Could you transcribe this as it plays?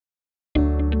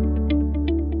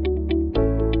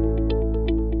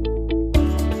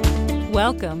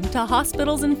Welcome to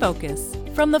Hospitals in Focus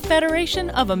from the Federation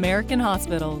of American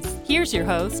Hospitals. Here's your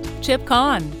host, Chip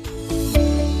Kahn.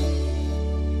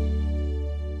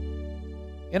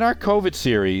 In our COVID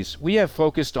series, we have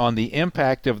focused on the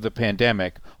impact of the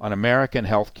pandemic on American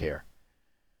healthcare.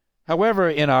 However,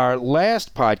 in our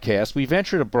last podcast, we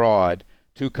ventured abroad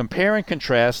to compare and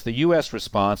contrast the U.S.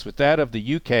 response with that of the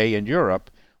U.K. and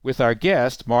Europe with our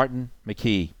guest, Martin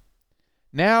McKee.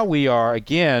 Now we are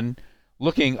again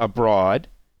looking abroad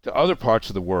to other parts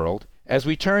of the world as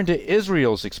we turn to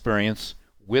Israel's experience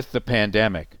with the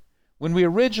pandemic. When we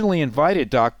originally invited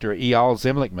Dr. Eyal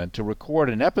Zimlichman to record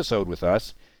an episode with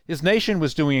us, his nation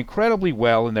was doing incredibly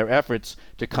well in their efforts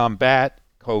to combat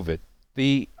COVID.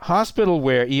 The hospital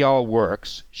where Eyal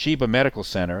works, Sheba Medical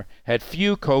Center, had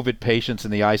few COVID patients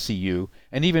in the ICU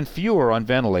and even fewer on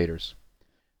ventilators.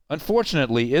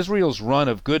 Unfortunately, Israel's run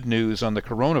of good news on the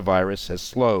coronavirus has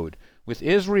slowed, with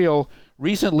Israel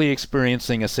recently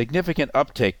experiencing a significant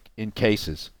uptick in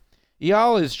cases.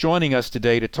 Eyal is joining us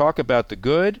today to talk about the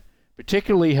good,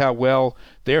 particularly how well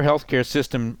their healthcare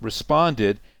system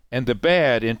responded, and the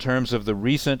bad in terms of the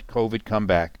recent COVID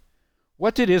comeback.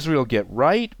 What did Israel get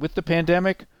right with the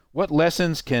pandemic? What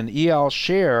lessons can Eyal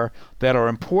share that are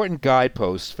important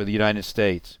guideposts for the United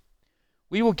States?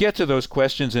 We will get to those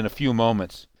questions in a few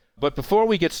moments. But before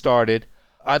we get started,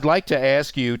 I'd like to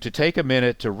ask you to take a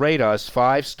minute to rate us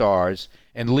 5 stars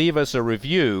and leave us a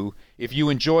review if you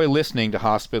enjoy listening to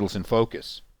Hospitals in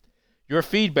Focus. Your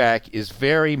feedback is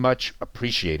very much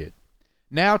appreciated.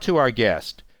 Now to our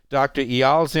guest, Dr.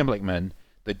 Eyal Zimlichman,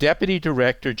 the Deputy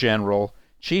Director General,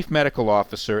 Chief Medical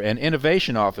Officer, and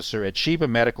Innovation Officer at Sheba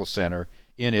Medical Center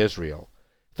in Israel.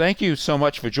 Thank you so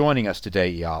much for joining us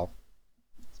today, Eyal.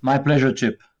 It's my pleasure,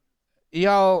 Chip.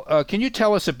 Eyal, can you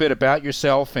tell us a bit about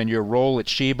yourself and your role at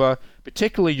Sheba,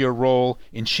 particularly your role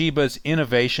in Sheba's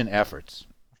innovation efforts?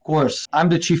 Of course. I'm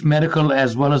the Chief Medical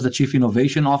as well as the Chief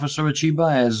Innovation Officer at Sheba,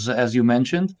 as you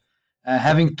mentioned.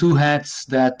 Having 2 hats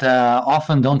that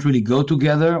often don't really go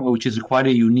together, which is quite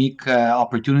a unique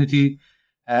opportunity,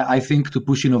 I think, to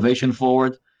push innovation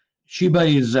forward. Sheba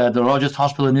is the largest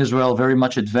hospital in Israel, very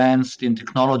much advanced in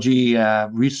technology,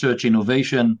 research,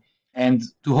 innovation. And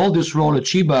to hold this role at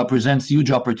Sheba presents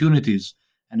huge opportunities,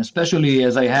 and especially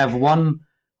as I have one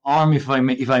arm, if I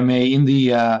may, in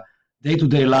the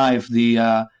day-to-day life,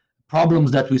 the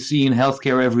problems that we see in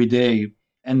healthcare every day,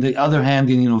 and the other hand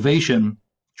in innovation,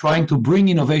 trying to bring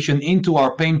innovation into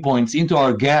our pain points, into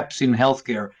our gaps in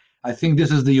healthcare. I think this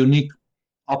is the unique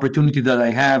opportunity that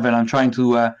I have, and I'm trying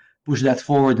to push that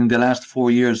forward in the last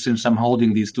 4 years since I'm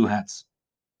holding these 2 hats.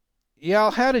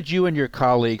 Eyal, how did you and your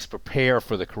colleagues prepare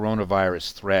for the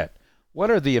coronavirus threat?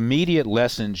 What are the immediate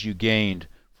lessons you gained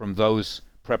from those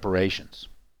preparations?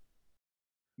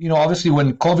 Obviously,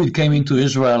 when COVID came into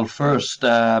Israel first,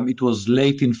 it was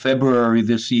late in February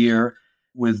this year,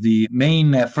 with the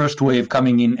main first wave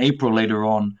coming in April later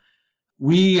on.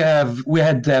 We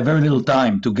had very little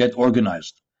time to get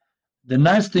organized. The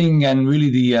nice thing, and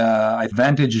really the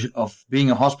advantage of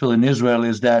being a hospital in Israel,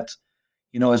 is that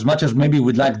as much as maybe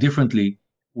we'd like differently,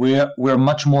 we're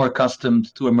much more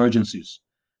accustomed to emergencies.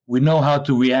 We know how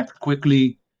to react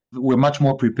quickly. We're much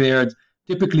more prepared.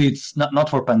 Typically, it's not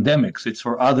for pandemics. It's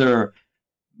for other,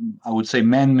 I would say,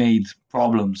 man-made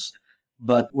problems.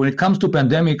 But when it comes to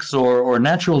pandemics or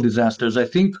natural disasters, I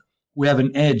think we have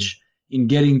an edge in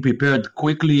getting prepared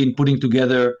quickly and putting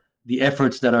together the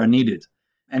efforts that are needed.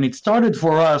 And it started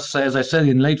for us, as I said,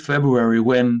 in late February,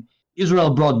 when Israel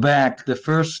brought back the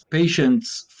first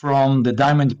patients from the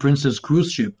Diamond Princess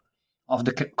cruise ship off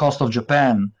the coast of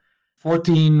Japan,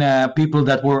 14 people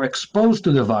that were exposed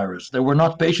to the virus. They were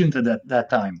not patients at that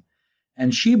time.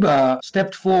 And Sheba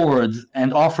stepped forward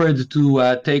and offered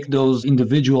to take those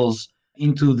individuals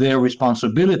into their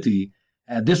responsibility.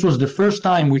 This was the first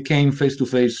time we came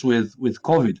face-to-face with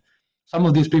COVID. Some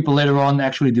of these people later on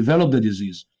actually developed the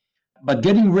disease. But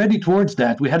getting ready towards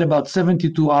that, we had about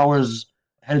 72 hours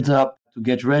heads up to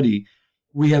get ready.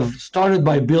 We have started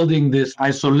by building this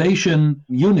isolation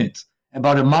unit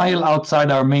about a mile outside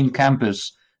our main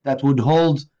campus that would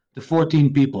hold the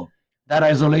 14 people. That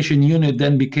isolation unit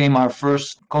then became our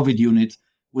first COVID unit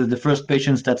with the first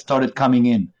patients that started coming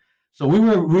in. So we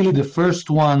were really the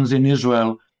first ones in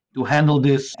Israel to handle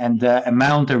this and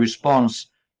mount a response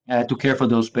to care for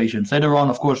those patients. Later on,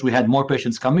 of course, we had more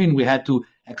patients come in. We had to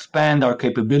expand our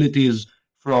capabilities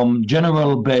from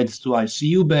general beds to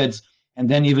ICU beds, and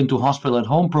then even to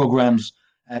hospital-at-home programs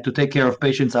to take care of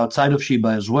patients outside of Sheba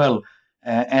as well.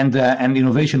 And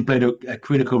innovation played a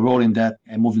critical role in that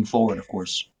moving forward, of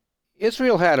course.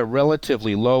 Israel had a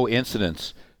relatively low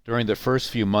incidence during the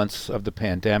first few months of the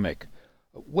pandemic.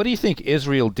 What do you think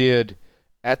Israel did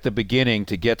at the beginning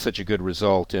to get such a good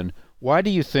result? And why do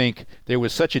you think there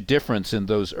was such a difference in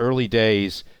those early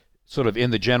days, sort of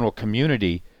in the general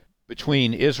community,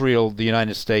 between Israel, the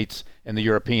United States, and the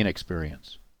European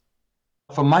experience?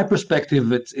 From my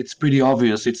perspective, it's pretty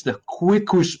obvious. It's the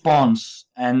quick response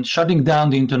and shutting down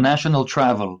the international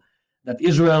travel that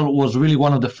Israel was really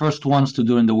one of the first ones to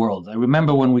do in the world. I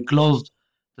remember when we closed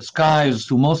the skies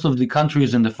to most of the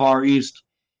countries in the Far East,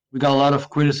 we got a lot of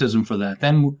criticism for that.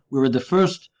 Then we were the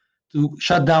first to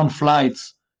shut down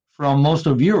flights from most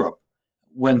of Europe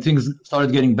when things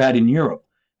started getting bad in Europe.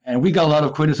 And we got a lot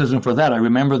of criticism for that. I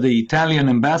remember the Italian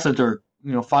ambassador,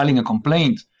 filing a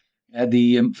complaint at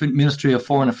the Ministry of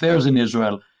Foreign Affairs in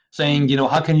Israel, saying,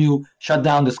 how can you shut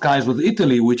down the skies with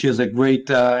Italy, which is a great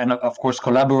and, of course,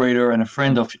 collaborator and a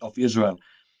friend of Israel.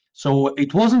 So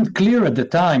it wasn't clear at the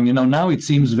time. Now it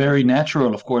seems very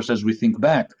natural, of course, as we think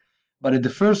back. But at the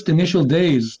first initial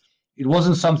days, it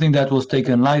wasn't something that was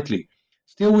taken lightly.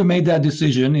 Still, we made that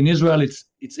decision. In Israel, it's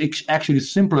actually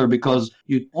simpler because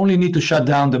you only need to shut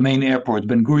down the main airport.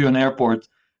 Ben Gurion Airport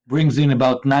brings in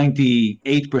about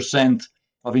 98%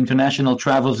 of international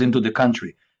travels into the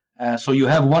country. So you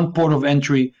have one port of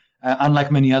entry,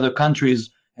 unlike many other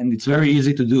countries, and it's very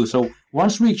easy to do. So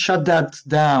once we shut that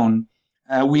down,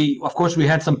 we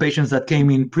had some patients that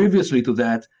came in previously to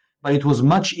that, but it was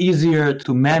much easier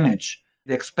to manage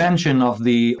the expansion of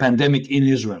the pandemic in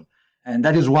Israel. And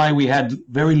that is why we had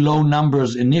very low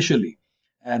numbers initially.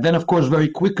 Then, of course, very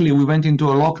quickly we went into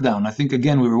a lockdown. I think,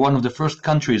 again, we were one of the first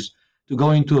countries to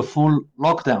go into a full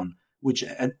lockdown, which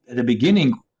at the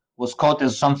beginning was caught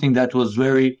as something that was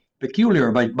very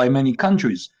peculiar by many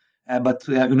countries, but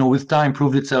with time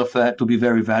proved itself to be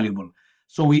very valuable.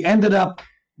 So we ended up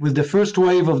with the first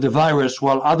wave of the virus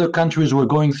while other countries were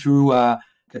going through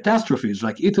catastrophes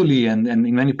like Italy and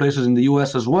in many places in the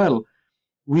US as well.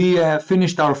 We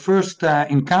finished our first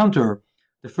encounter,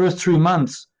 the first 3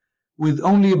 months, with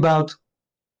only about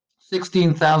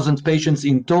 16,000 patients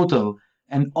in total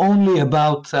and only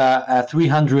about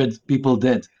 300 people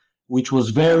dead, which was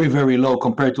very, very low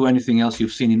compared to anything else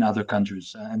you've seen in other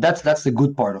countries. And that's the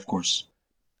good part, of course.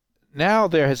 Now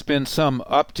there has been some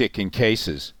uptick in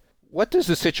cases. What does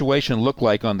the situation look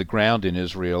like on the ground in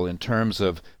Israel in terms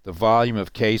of the volume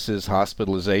of cases,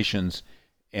 hospitalizations,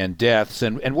 and deaths?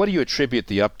 And what do you attribute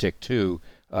the uptick to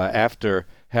after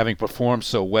having performed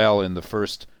so well in the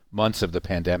first months of the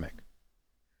pandemic?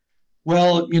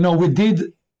 Well, we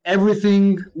did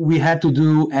everything we had to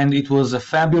do, and it was a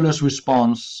fabulous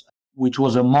response, which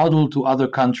was a model to other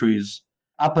countries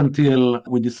up until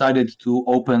we decided to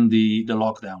open the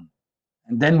lockdown.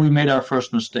 And then we made our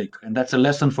first mistake, and that's a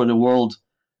lesson for the world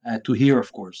to hear,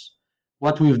 of course.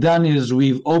 What we've done is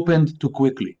we've opened too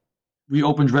quickly. We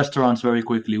opened restaurants very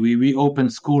quickly. We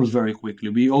reopened schools very quickly.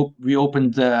 We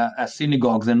reopened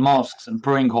synagogues and mosques and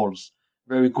praying halls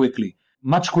very quickly.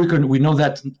 Much quicker. We know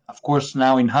that, of course,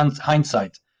 now in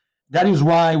hindsight. That is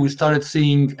why we started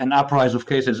seeing an uprise of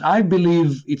cases. I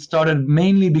believe it started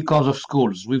mainly because of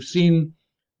schools. We've seen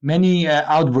many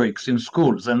outbreaks in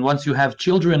schools. And once you have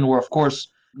children who are, of course,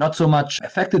 not so much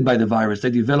affected by the virus, they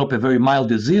develop a very mild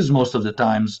disease most of the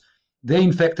times, they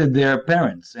infected their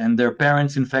parents, and their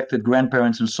parents infected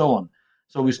grandparents and so on.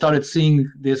 So we started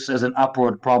seeing this as an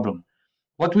upward problem.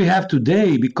 What we have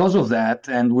today, because of that,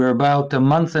 and we're about a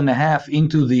month and a half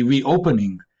into the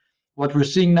reopening, what we're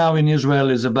seeing now in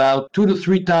Israel is about 2 to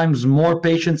 3 times more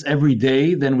patients every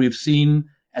day than we've seen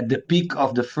at the peak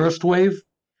of the first wave.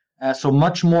 So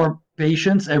much more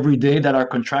patients every day that are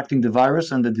contracting the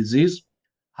virus and the disease.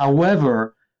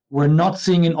 However, we're not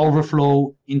seeing an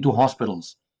overflow into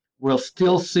hospitals. We're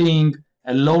still seeing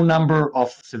a low number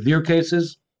of severe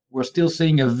cases. We're still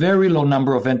seeing a very low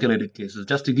number of ventilated cases.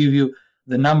 Just to give you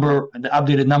the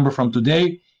updated number from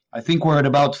today, I think we're at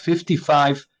about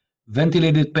 55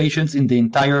 ventilated patients in the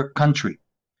entire country,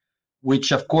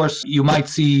 which, of course, you might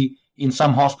see in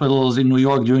some hospitals in New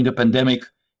York during the pandemic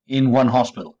in one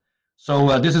hospital.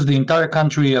 So this is the entire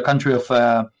country, a country of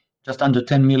just under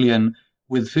 10 million,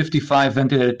 with 55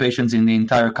 ventilated patients in the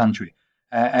entire country.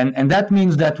 And that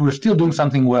means that we're still doing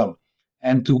something well.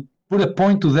 And to put a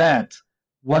point to that,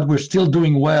 what we're still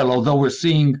doing well, although we're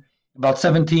seeing about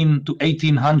 17 to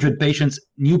 1,800 patients,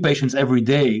 new patients every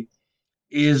day,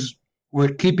 is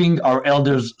we're keeping our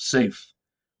elders safe.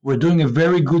 We're doing a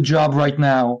very good job right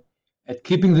now at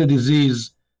keeping the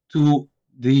disease to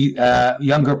the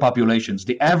younger populations.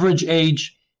 The average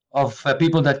age of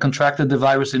people that contracted the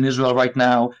virus in Israel right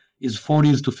now is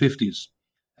 40s to 50s.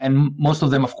 And most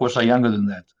of them, of course, are younger than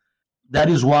that. That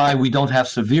is why we don't have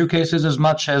severe cases as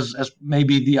much as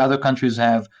maybe the other countries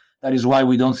have. That is why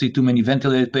we don't see too many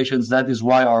ventilated patients. That is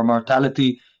why our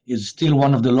mortality is still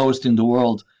one of the lowest in the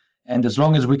world. And as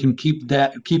long as we can keep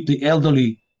the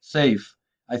elderly safe,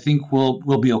 I think we'll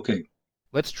be okay.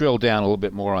 Let's drill down a little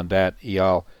bit more on that,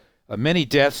 Eyal. Many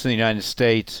deaths in the United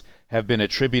States have been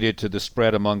attributed to the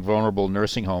spread among vulnerable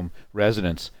nursing home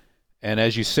residents. And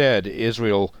as you said,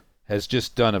 Israel has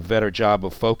just done a better job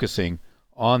of focusing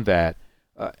on that.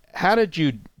 How did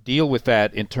you deal with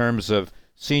that in terms of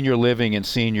senior living and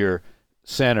senior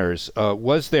centers?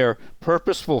 Was there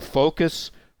purposeful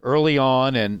focus early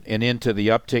on and into the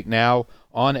uptick now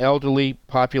on elderly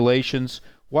populations?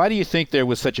 Why do you think there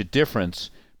was such a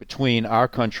difference between our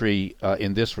country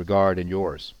in this regard and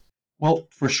yours? Well,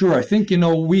 for sure. I think,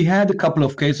 we had a couple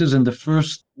of cases in the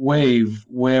first wave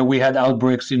where we had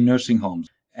outbreaks in nursing homes.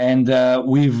 And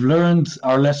we've learned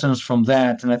our lessons from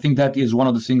that. And I think that is one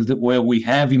of the things where we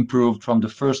have improved from the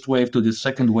first wave to the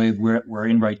second wave we're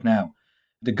in right now.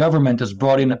 The government has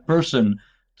brought in a person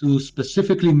to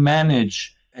specifically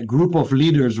manage a group of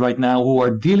leaders right now who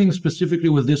are dealing specifically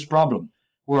with this problem,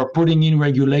 who are putting in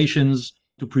regulations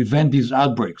to prevent these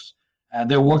outbreaks.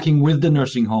 They're working with the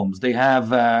nursing homes. They have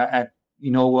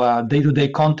day-to-day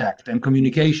contact and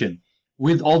communication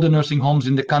with all the nursing homes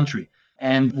in the country.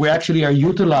 And we actually are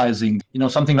utilizing,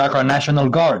 something like our National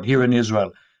Guard here in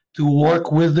Israel to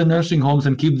work with the nursing homes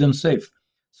and keep them safe.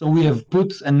 So we have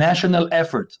put a national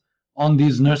effort on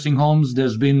these nursing homes.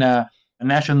 There's been a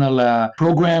national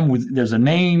program there's a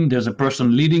name, there's a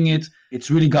person leading it. It's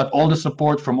really got all the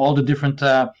support from all the different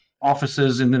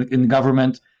offices in the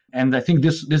government. And I think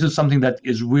this is something that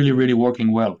is really, really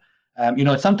working well.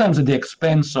 It's sometimes at the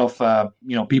expense of,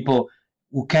 people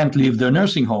who can't leave their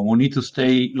nursing home, who need to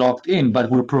stay locked in, but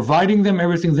we're providing them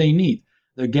everything they need.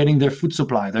 They're getting their food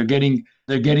supply. They're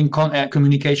getting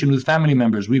communication with family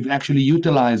members. We've actually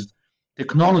utilized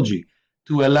technology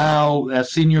to allow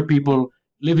senior people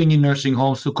living in nursing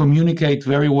homes to communicate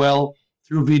very well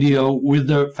through video with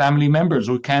their family members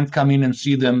who can't come in and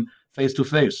see them face to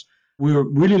face. We're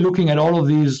really looking at all of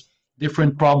these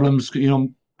different problems,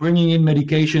 bringing in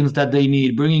medications that they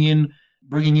need, bringing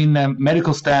in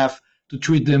medical staff to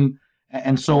treat them,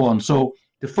 and so on. So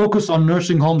the focus on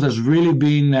nursing homes has really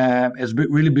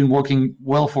been working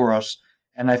well for us,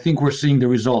 and I think we're seeing the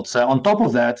results. On top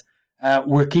of that,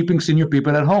 we're keeping senior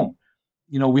people at home.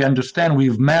 We understand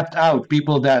we've mapped out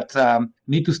people that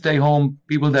need to stay home,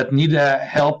 people that need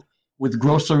help with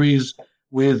groceries,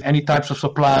 with any types of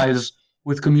supplies,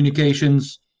 with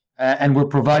communications, and we're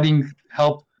providing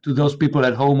help to those people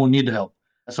at home who need help.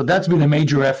 So that's been a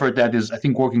major effort that is, I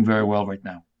think, working very well right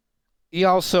now.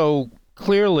 Also,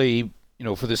 clearly,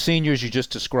 for the seniors you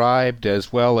just described,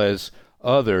 as well as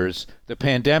others, the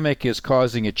pandemic is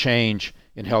causing a change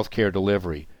in healthcare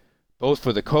delivery, both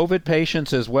for the COVID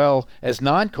patients as well as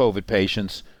non-COVID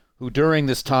patients who during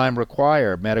this time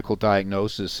require medical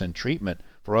diagnosis and treatment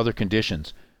for other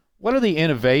conditions. What are the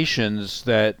innovations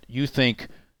that you think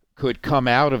could come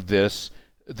out of this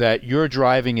that you're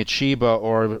driving at Sheba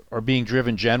or are being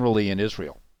driven generally in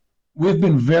Israel? We've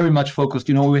been very much focused.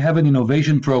 We have an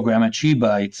innovation program at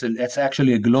Sheba. It's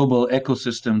actually a global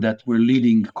ecosystem that we're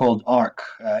leading called ARC,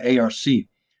 ARC,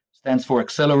 stands for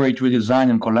Accelerate, Redesign,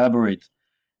 and Collaborate.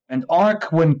 And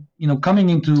ARC, when coming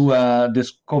into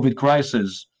this COVID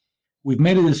crisis, we've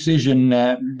made a decision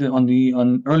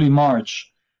on early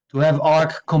March to have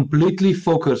ARC completely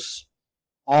focus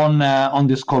on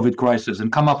this COVID crisis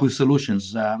and come up with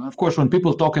solutions. Of course, when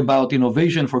people talk about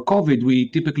innovation for COVID, we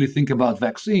typically think about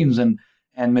vaccines and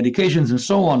medications and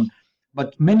so on,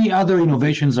 but many other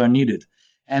innovations are needed.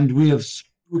 And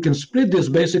we can split this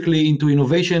basically into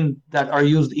innovation that are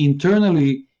used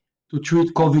internally to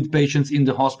treat COVID patients in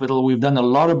the hospital. We've done a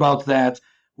lot about that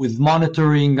with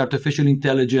monitoring, artificial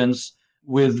intelligence,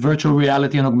 with virtual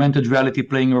reality and augmented reality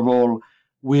playing a role,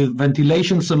 with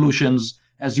ventilation solutions.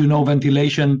 As you know,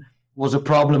 ventilation was a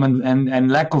problem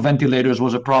and lack of ventilators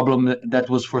was a problem that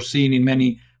was foreseen in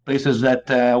many places that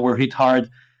were hit hard.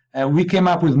 We came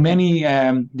up with many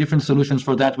different solutions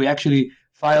for that. We actually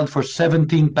filed for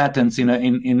 17 patents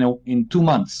in 2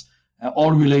 months,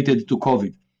 all related to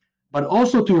COVID. But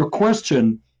also to your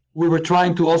question, we were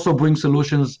trying to also bring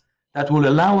solutions that will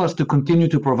allow us to continue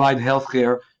to provide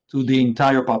healthcare to the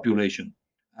entire population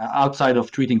outside of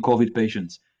treating COVID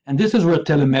patients. And this is where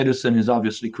telemedicine is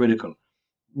obviously critical.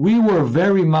 We were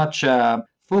very much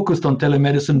focused on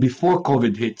telemedicine before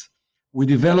COVID hit. We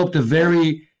developed a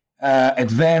very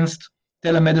advanced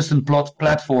telemedicine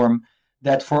platform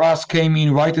that for us came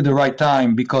in right at the right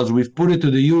time because we've put it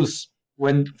to the use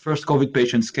when first COVID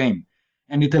patients came.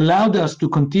 And it allowed us to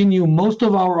continue most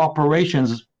of our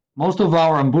operations, most of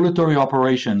our ambulatory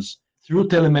operations through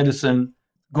telemedicine,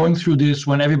 going through this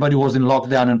when everybody was in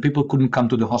lockdown and people couldn't come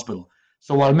to the hospital.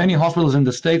 So while many hospitals in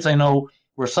the States, I know,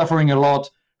 were suffering a lot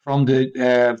from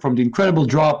the incredible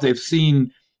drop they've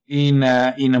seen in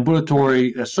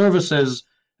ambulatory services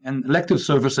and elective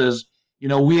services,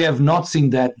 we have not seen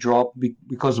that drop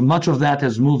because much of that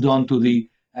has moved on to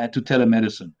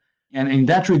telemedicine. And in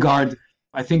that regard,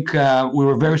 I think we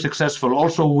were very successful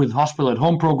also with hospital at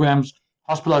home programs,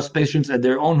 hospitalized patients at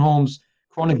their own homes,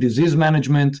 chronic disease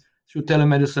management through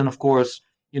telemedicine, of course,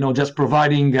 just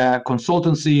providing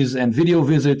consultancies and video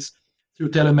visits through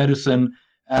telemedicine,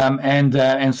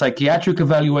 and psychiatric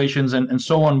evaluations and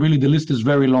so on. Really, the list is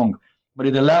very long, but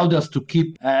it allowed us to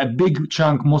keep a big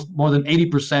chunk, more than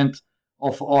 80%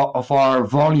 of our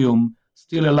volume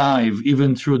still alive,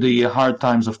 even through the hard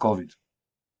times of COVID.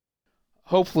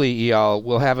 Hopefully, Eyal,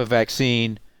 we'll have a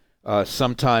vaccine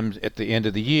sometime at the end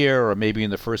of the year or maybe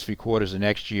in the first few quarters of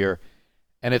next year.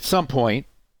 And at some point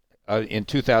in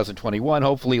 2021,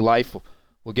 hopefully life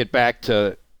will get back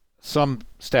to some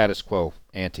status quo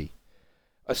ante.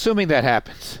 Assuming that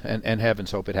happens, and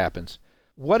heavens hope it happens,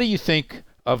 what do you think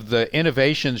of the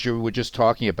innovations you were just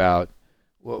talking about?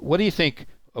 What do you think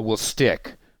will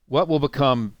stick? What will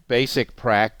become basic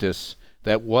practice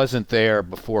that wasn't there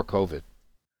before COVID?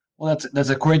 Well, that's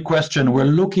a great question. We're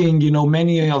looking,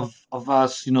 many of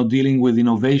us, dealing with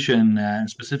innovation,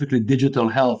 specifically digital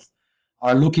health,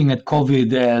 are looking at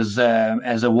COVID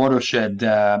as a watershed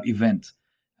event.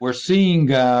 We're seeing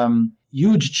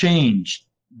huge change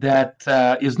that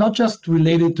is not just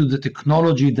related to the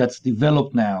technology that's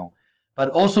developed now, but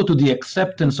also to the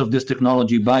acceptance of this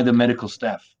technology by the medical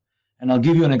staff. And I'll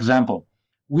give you an example.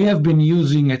 We have been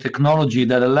using a technology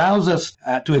that allows us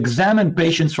to examine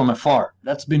patients from afar.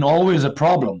 That's been always a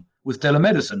problem with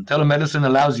telemedicine. Telemedicine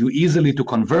allows you easily to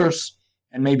converse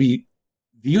and maybe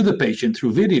view the patient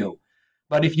through video.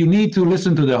 But if you need to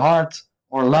listen to the heart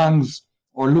or lungs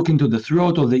or look into the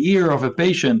throat or the ear of a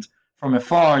patient from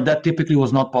afar, that typically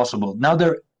was not possible. Now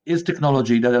there is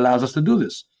technology that allows us to do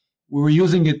this. We were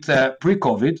using it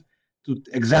pre-COVID to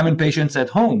examine patients at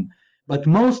home, but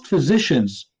most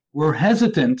physicians were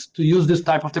hesitant to use this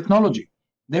type of technology.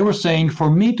 They were saying,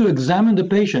 for me to examine the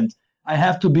patient, I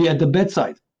have to be at the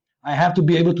bedside. I have to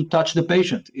be able to touch the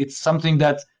patient. It's something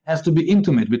that has to be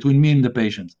intimate between me and the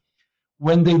patient.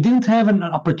 When they didn't have an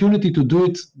opportunity to do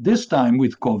it this time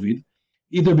with COVID,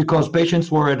 either because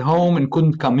patients were at home and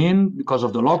couldn't come in because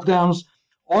of the lockdowns,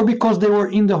 or because they were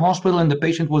in the hospital and the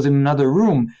patient was in another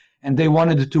room and they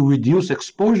wanted to reduce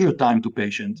exposure time to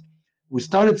patients, we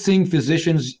started seeing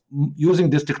physicians using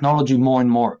this technology more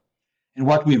and more. And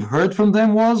what we've heard from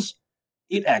them was,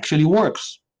 it actually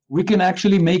works. We can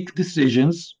actually make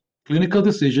decisions, clinical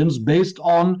decisions, based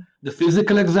on the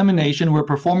physical examination we're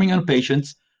performing on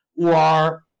patients who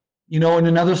are, in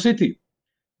another city.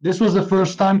 This was the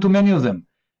first time to many of them.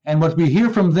 And what we hear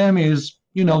from them is,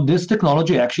 this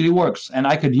technology actually works. And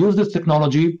I could use this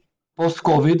technology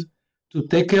post-COVID to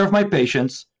take care of my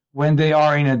patients when they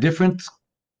are in a different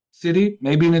city,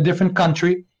 maybe in a different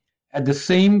country, at the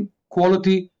same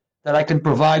quality that I can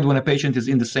provide when a patient is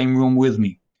in the same room with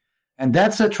me. And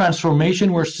that's a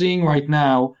transformation we're seeing right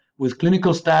now with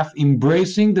clinical staff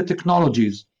embracing the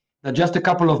technologies that just a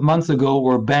couple of months ago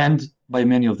were banned by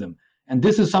many of them. And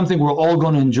this is something we're all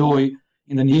going to enjoy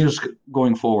in the years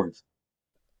going forward.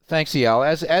 Thanks, Eyal.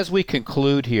 As we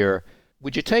conclude here,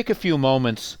 would you take a few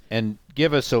moments and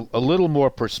give us a little more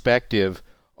perspective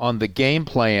on the game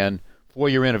plan for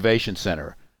your innovation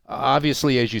center?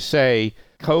 Obviously, as you say,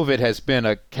 COVID has been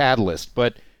a catalyst,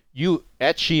 but you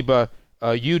at Sheba,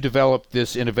 you developed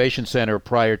this innovation center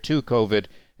prior to COVID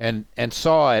and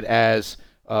saw it as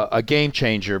a game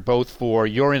changer, both for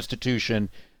your institution,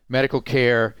 medical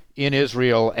care in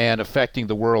Israel, and affecting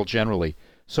the world generally.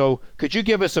 So could you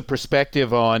give us a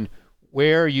perspective on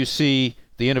where you see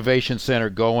the innovation center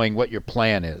going, what your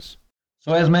plan is?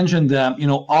 So as mentioned,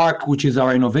 ARC, which is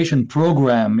our innovation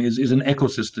program, is an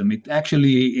ecosystem. It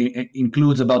actually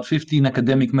includes about 15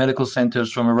 academic medical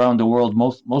centers from around the world,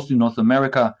 mostly North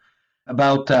America,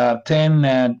 about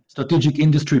 10 strategic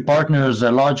industry partners,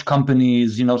 large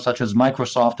companies, such as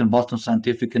Microsoft and Boston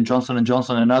Scientific and Johnson &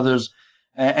 Johnson and others,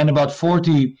 and about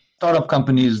 40 startup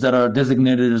companies that are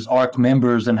designated as ARC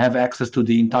members and have access to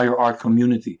the entire ARC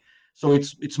community. So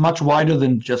it's much wider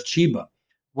than just Sheba.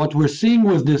 What we're seeing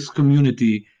with this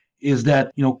community is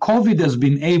that, COVID has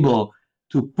been able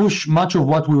to push much of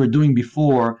what we were doing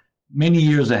before many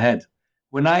years ahead.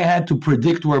 When I had to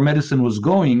predict where medicine was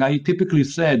going, I typically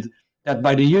said that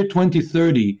by the year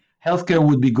 2030, healthcare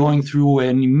would be going through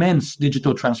an immense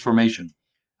digital transformation.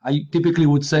 I typically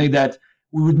would say that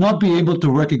we would not be able to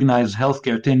recognize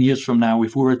healthcare 10 years from now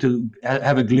if we were to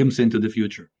have a glimpse into the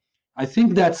future. I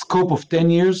think that scope of 10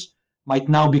 years might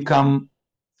now become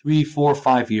 3, 4,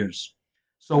 5 years.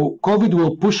 So COVID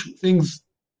will push things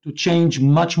to change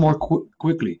much more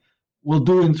quickly. We'll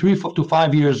do in 3 to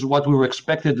 5 years what we were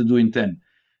expected to do in 10.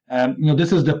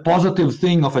 This is the positive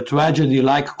thing of a tragedy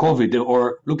like COVID,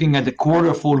 or looking at the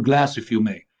quarter full glass, if you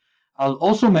may. I'll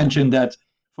also mention that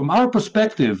from our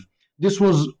perspective, this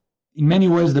was in many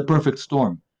ways the perfect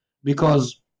storm,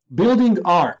 because building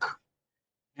ARC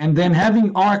and then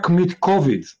having ARC meet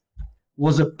COVID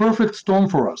was a perfect storm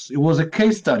for us. It was a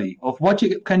case study of what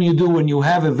can you do when you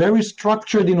have a very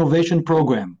structured innovation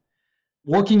program,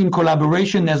 working in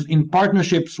collaboration as in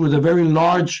partnerships with a very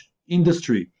large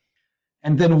industry,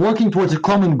 and then working towards a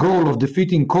common goal of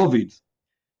defeating COVID.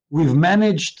 We've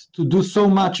managed to do so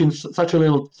much in such a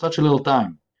little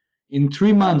time. In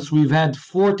 3 months, we've had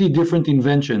 40 different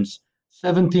inventions,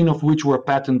 17 of which were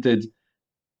patented,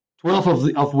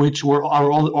 12 of which are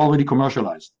already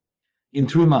commercialized in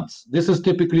 3 months. This is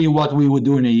typically what we would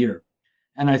do in a year.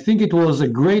 And I think it was a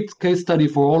great case study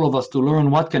for all of us to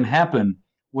learn what can happen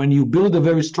when you build a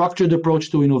very structured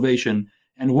approach to innovation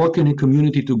and work in a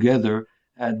community together.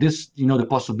 The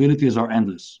possibilities are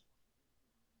endless.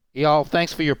 Eyal,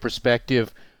 thanks for your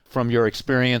perspective from your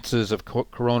experiences of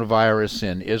coronavirus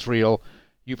in Israel.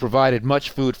 You provided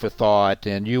much food for thought,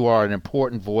 and you are an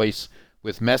important voice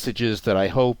with messages that I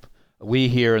hope we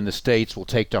here in the States will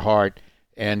take to heart.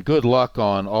 And good luck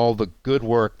on all the good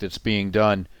work that's being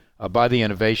done by the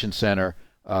Innovation Center.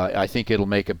 I think it'll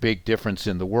make a big difference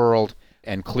in the world,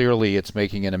 and clearly it's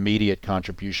making an immediate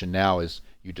contribution now, as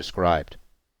you described.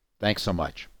 Thanks so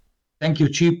much. Thank you,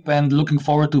 Chip, and looking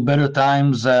forward to better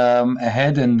times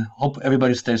ahead, and hope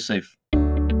everybody stays safe.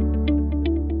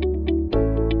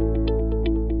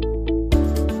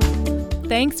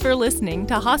 Thanks for listening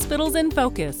to Hospitals in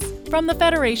Focus from the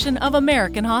Federation of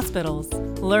American Hospitals.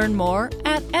 Learn more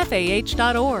at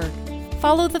FAH.org.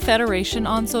 Follow the Federation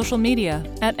on social media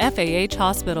at FAH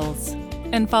Hospitals.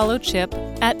 And follow Chip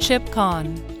at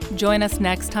ChipCon. Join us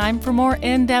next time for more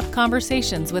in-depth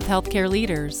conversations with healthcare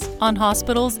leaders on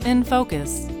Hospitals in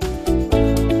Focus.